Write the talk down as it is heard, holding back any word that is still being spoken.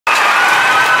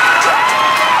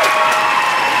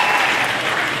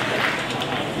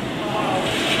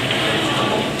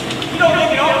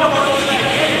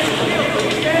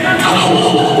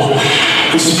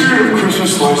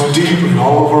Christmas lies deep in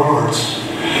all of our hearts.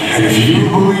 And if you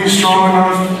believe strong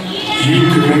enough, you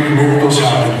can make miracles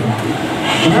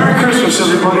happen. Merry Christmas,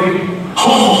 everybody.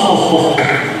 Ho, ho, ho, ho.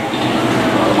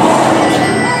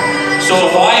 So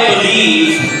if I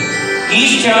believe,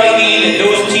 he's telling me that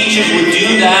those teachers would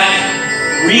do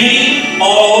that reading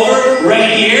all over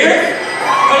right here?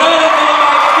 But I don't know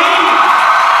about me.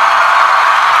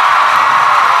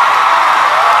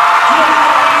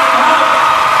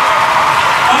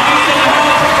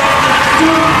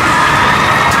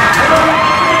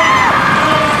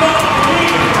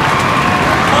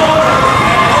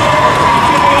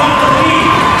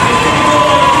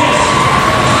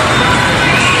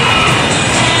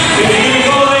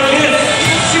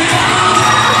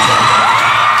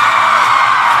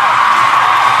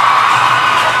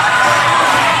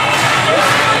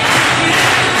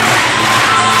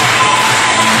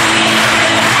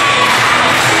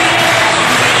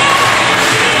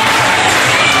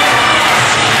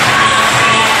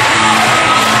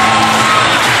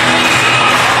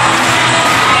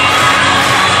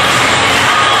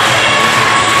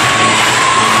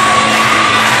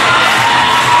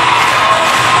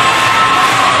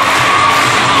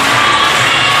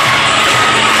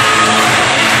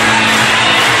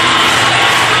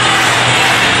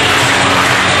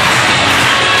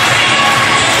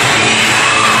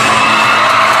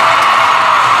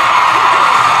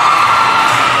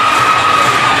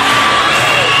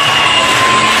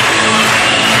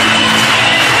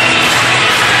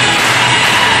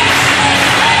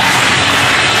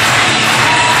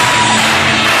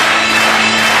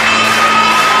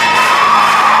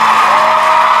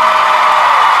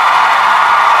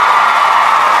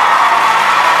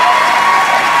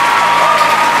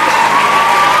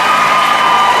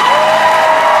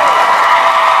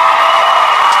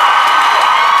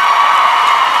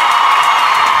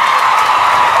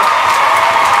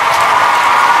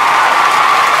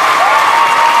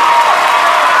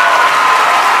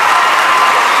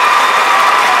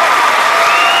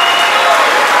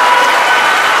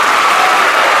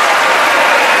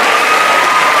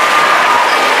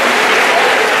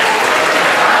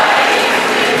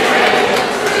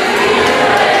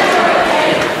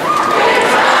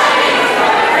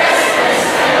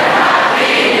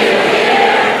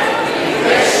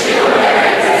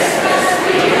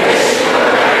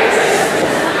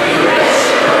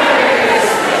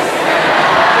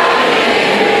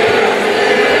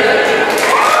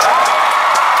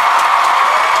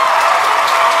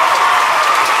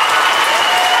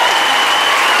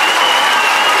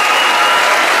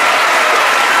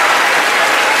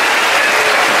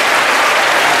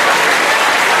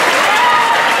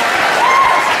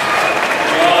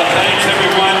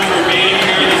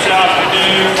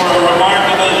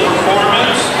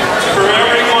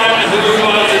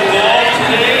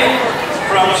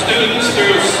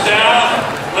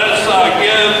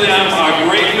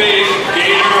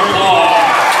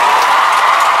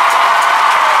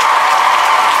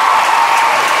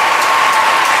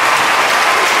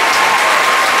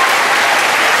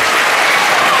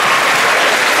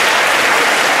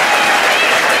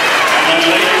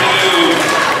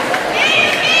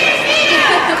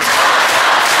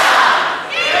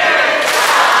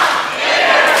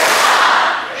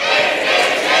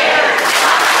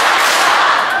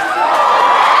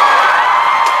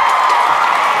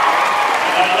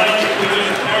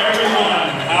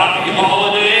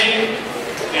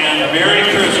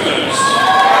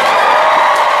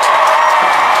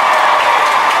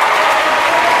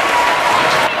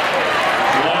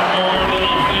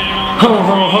 Ho,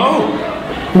 ho,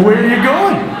 ho! Where are you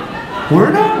going?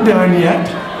 We're not done yet.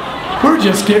 We're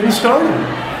just getting started.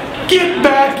 Get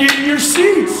back in your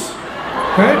seats.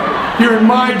 Right? You're in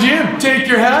my gym. Take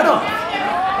your hat off.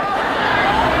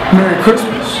 Merry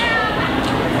Christmas.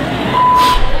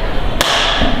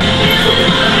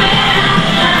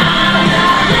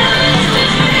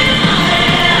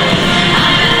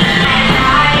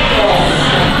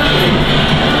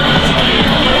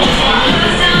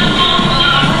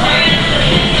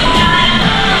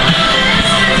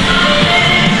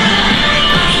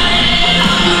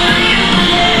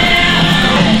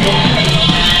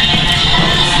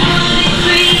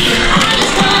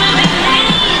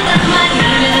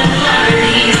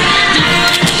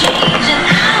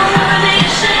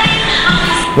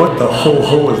 What the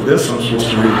ho-ho is this I'm supposed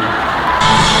to read?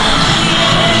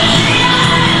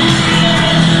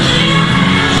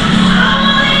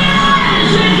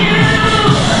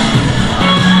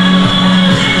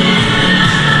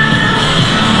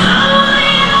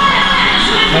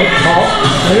 Hey, Paul.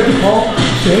 Hey, Paul.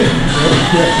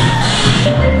 Okay.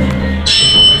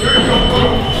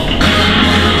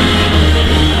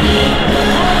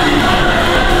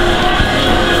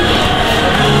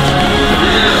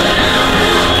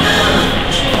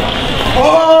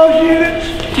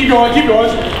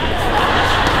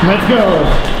 Let's go.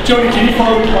 Jody, can you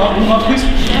follow me up, please?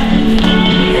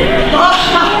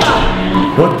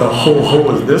 What the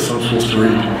ho is this I'm supposed to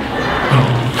read? Oh.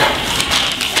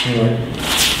 Anyway.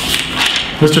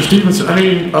 Mr. Stephenson, I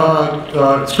mean,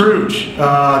 Scrooge,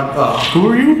 who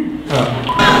are you?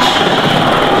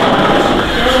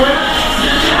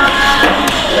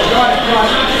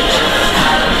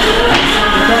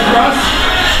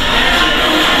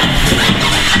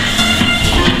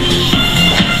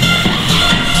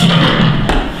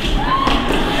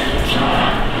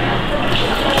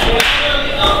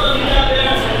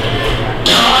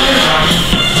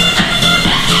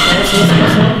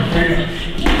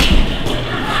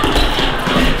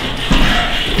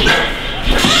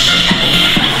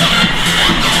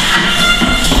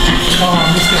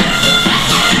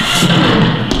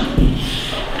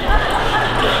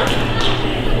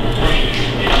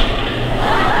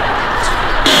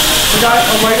 Got it.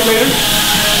 I'll write it later.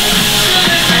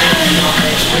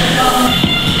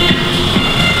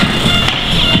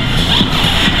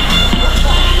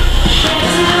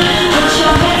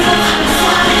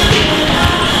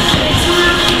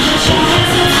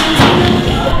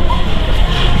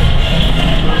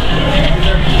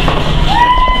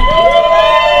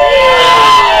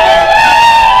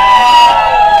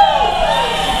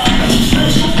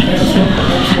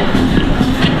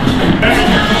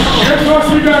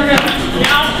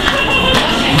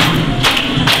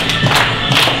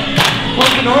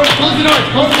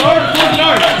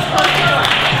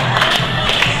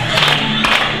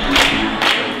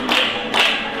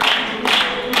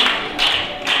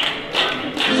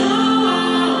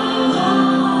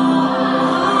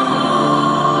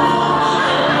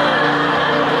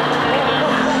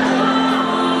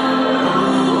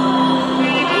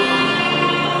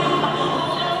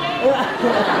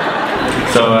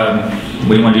 So, what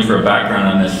do you want to do for a background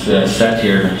on this set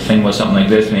here? Think about something like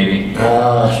this, maybe?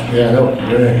 Yeah, no, I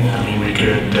mean, we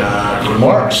could go to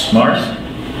Mars. Mars?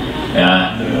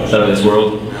 Yeah, it's out of this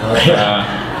world.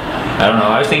 I don't know,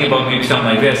 I was thinking about maybe something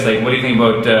like this. Like, what do you think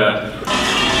about that?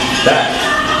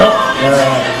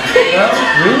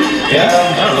 Really? Yeah,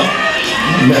 I don't know.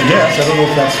 I guess, I don't know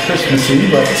if that's Christmassy,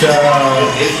 but it's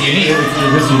unique.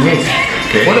 It is unique.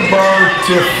 Okay. What about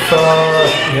if we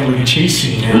had like a chase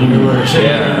scene and we were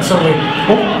suddenly,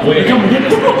 oh, wait, come again.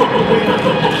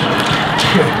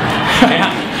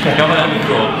 Yeah, that'd be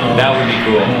cool. That would be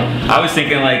cool. I was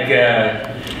thinking like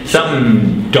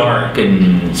something dark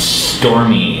and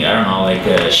stormy. I don't know, like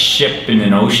a ship in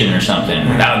an ocean or something.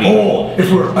 That would be cool.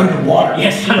 If we're underwater.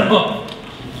 Yes, I know.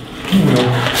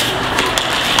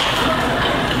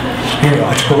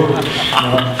 Yeah, totally.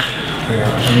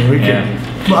 I mean, we can.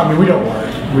 Well, I mean, we don't want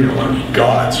to be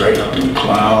gods, right? Up in the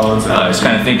clouds. I was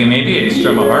kind of thinking maybe I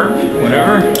strum a harp,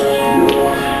 whatever.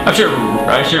 I'm sure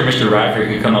Mr. Radford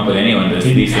could come up with any one of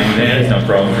these things. There's no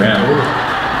problem for him.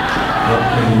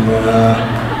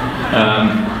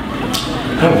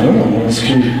 I don't know.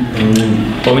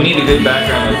 Well, we need a good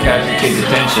background that catches kids'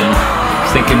 attention. I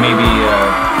was thinking maybe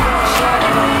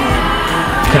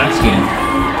Canuck skin.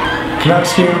 Canuck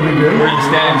skin would be good. We're in the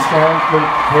stands.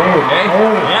 Hey.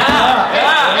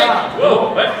 Yeah.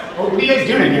 Whoa, what? What are you guys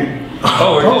doing in here?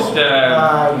 Oh, we're just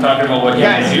talking about what you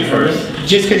guys, can do first.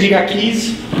 Just because you got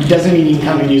keys doesn't mean you can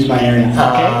come and use my area.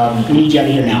 Okay? We need you out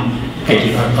of here now. Thank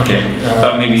you. Okay.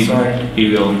 Thought maybe you'd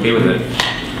be okay with it.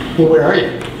 Well, where are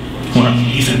you?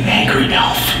 He's an angry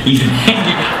elf. He's an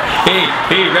angry.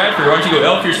 Hey, Radford, why don't you go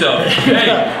elf yourself?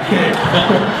 Hey.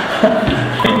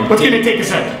 What's gonna take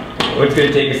us out? What's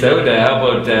gonna take us out? How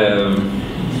about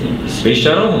space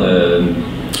shuttle?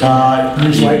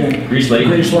 Grease lightning. Grease lightning.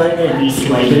 Grease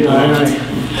lightning.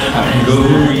 Go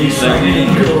grease lightning.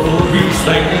 Go grease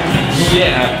lightning.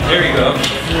 Yeah, there you go.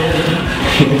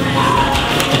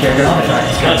 Okay, I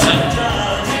got it.